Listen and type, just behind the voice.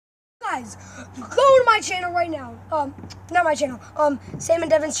guys, go to my channel right now. Not my channel. Sam and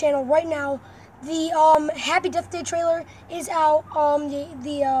Devin's channel right now. The Happy Death Day trailer is out.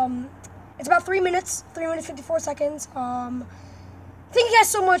 It's about 3 minutes, 3 minutes 54 seconds. Thank you guys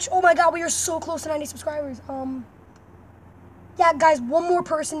so much. Oh my God, we are so close to 90 subscribers. Yeah, guys, one more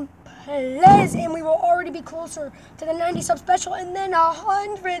person, please, and we will already be closer to the 90 sub special, and then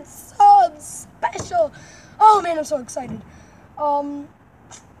 100 subs special. Oh man, I'm so excited.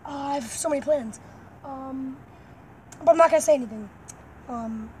 I have so many plans. But I'm not gonna say anything.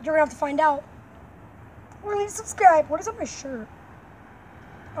 You're gonna have to find out. We're gonna subscribe. What is on my shirt?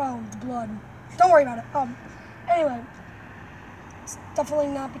 Oh, it's blood. Don't worry about it. Anyway, it's definitely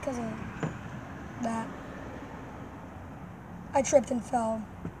not because of that. I tripped and fell.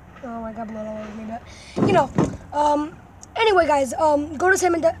 Oh, I got blood all over me, but you know. Anyway, guys, go to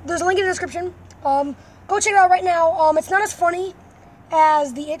Sam and there's a link in the description. Go check it out right now. It's not as funny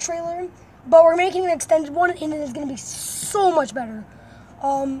as the It trailer, but we're making an extended one, and it is gonna be so much better.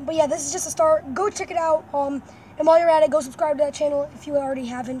 But yeah, this is just a start. Go check it out. And while you're at it, go subscribe to that channel if you already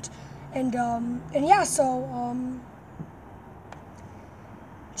haven't. And yeah, so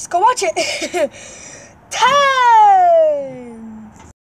just go watch it. Ta!